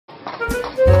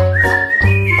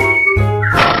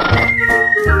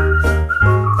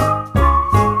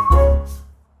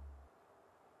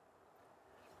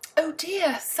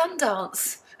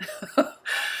Sundance.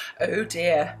 Oh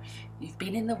dear, you've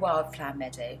been in the wildflower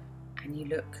meadow and you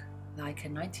look like a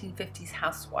 1950s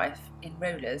housewife in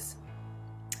rollers.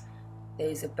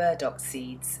 Those are burdock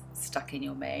seeds stuck in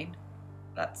your mane.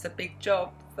 That's a big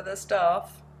job for the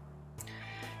staff.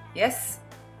 Yes,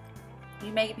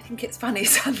 you may think it's funny,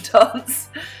 Sundance.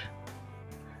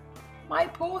 My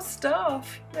poor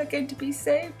staff, they're going to be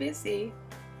so busy.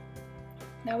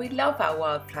 Now, we love our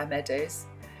wildflower meadows.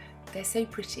 They're so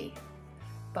pretty,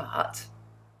 but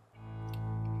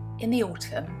in the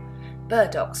autumn,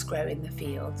 burdocks grow in the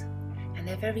field and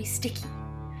they're very sticky.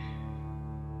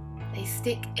 They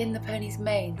stick in the ponies'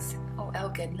 manes. Oh,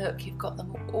 Elgin, look, you've got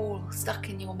them all stuck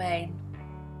in your mane.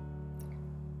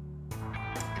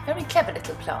 They're very clever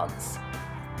little plants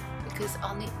because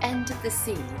on the end of the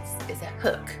seeds is a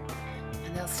hook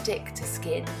and they'll stick to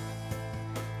skin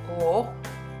or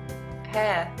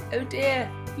hair. Oh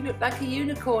dear, you look like a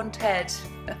unicorn's head.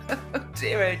 Oh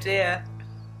dear, oh dear.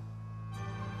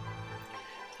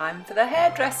 Time for the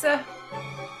hairdresser.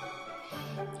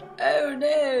 Oh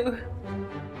no.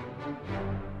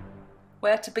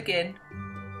 Where to begin?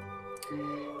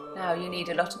 Now you need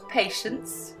a lot of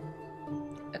patience,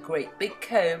 a great big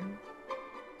comb,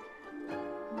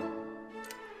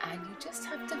 and you just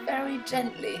have to very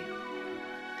gently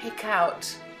pick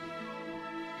out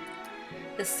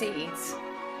the seeds.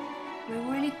 We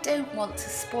really don't want to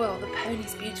spoil the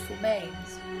pony's beautiful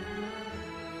manes,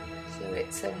 so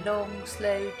it's a long,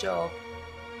 slow job.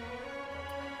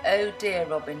 Oh dear,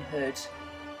 Robin Hood,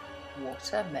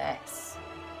 what a mess.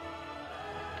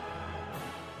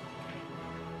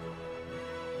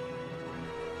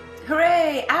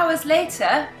 Hooray! Hours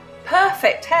later,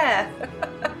 perfect hair.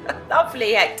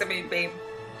 Lovely, Hector Moonbeam.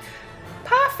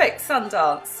 Perfect,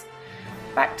 Sundance.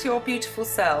 Back to your beautiful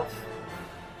self.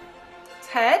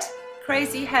 Head,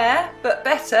 crazy hair, but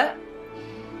better.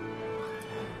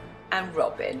 And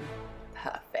Robin,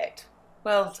 perfect.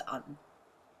 Well done.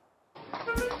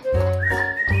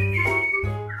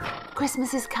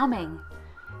 Christmas is coming.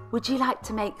 Would you like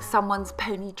to make someone's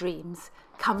pony dreams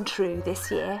come true this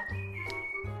year?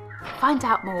 Find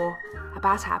out more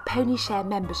about our Pony Share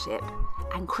membership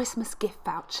and Christmas gift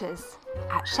vouchers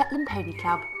at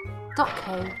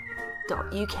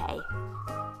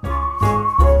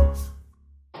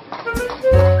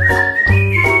shetlandponyclub.co.uk.